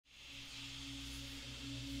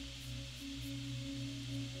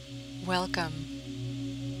Welcome.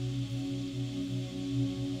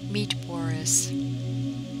 Meet Borys.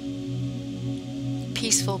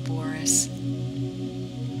 Peaceful Borys.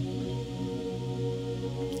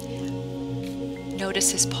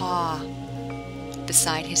 Notice his paw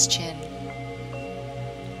beside his chin.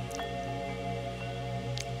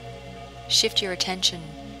 Shift your attention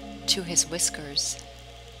to his whiskers.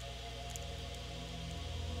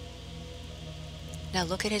 Now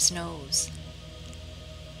look at his nose.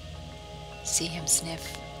 See him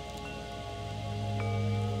sniff.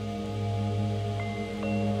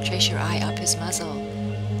 Trace your eye up his muzzle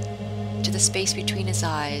to the space between his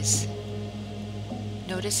eyes.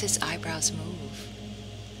 Notice his eyebrows move.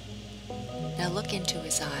 Now look into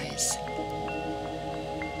his eyes.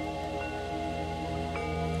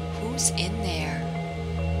 Who's in there?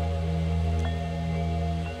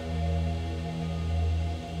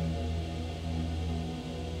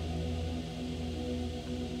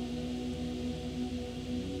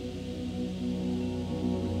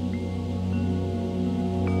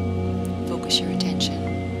 Focus your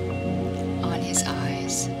attention on his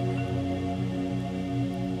eyes.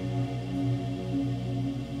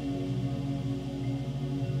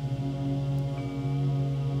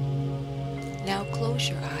 Now close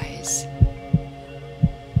your eyes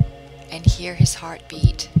and hear his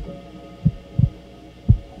heartbeat.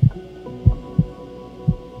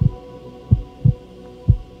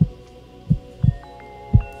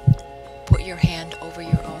 Put your hand over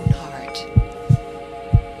your own heart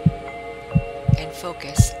and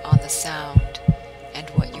focus on the sound and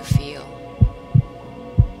what you feel.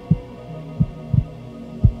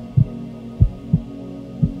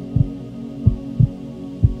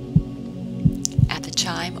 At the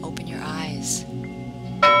chime, open your eyes.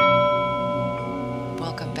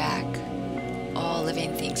 Welcome back. All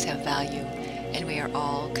living things have value, and we are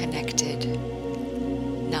all connected.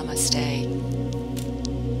 Namaste.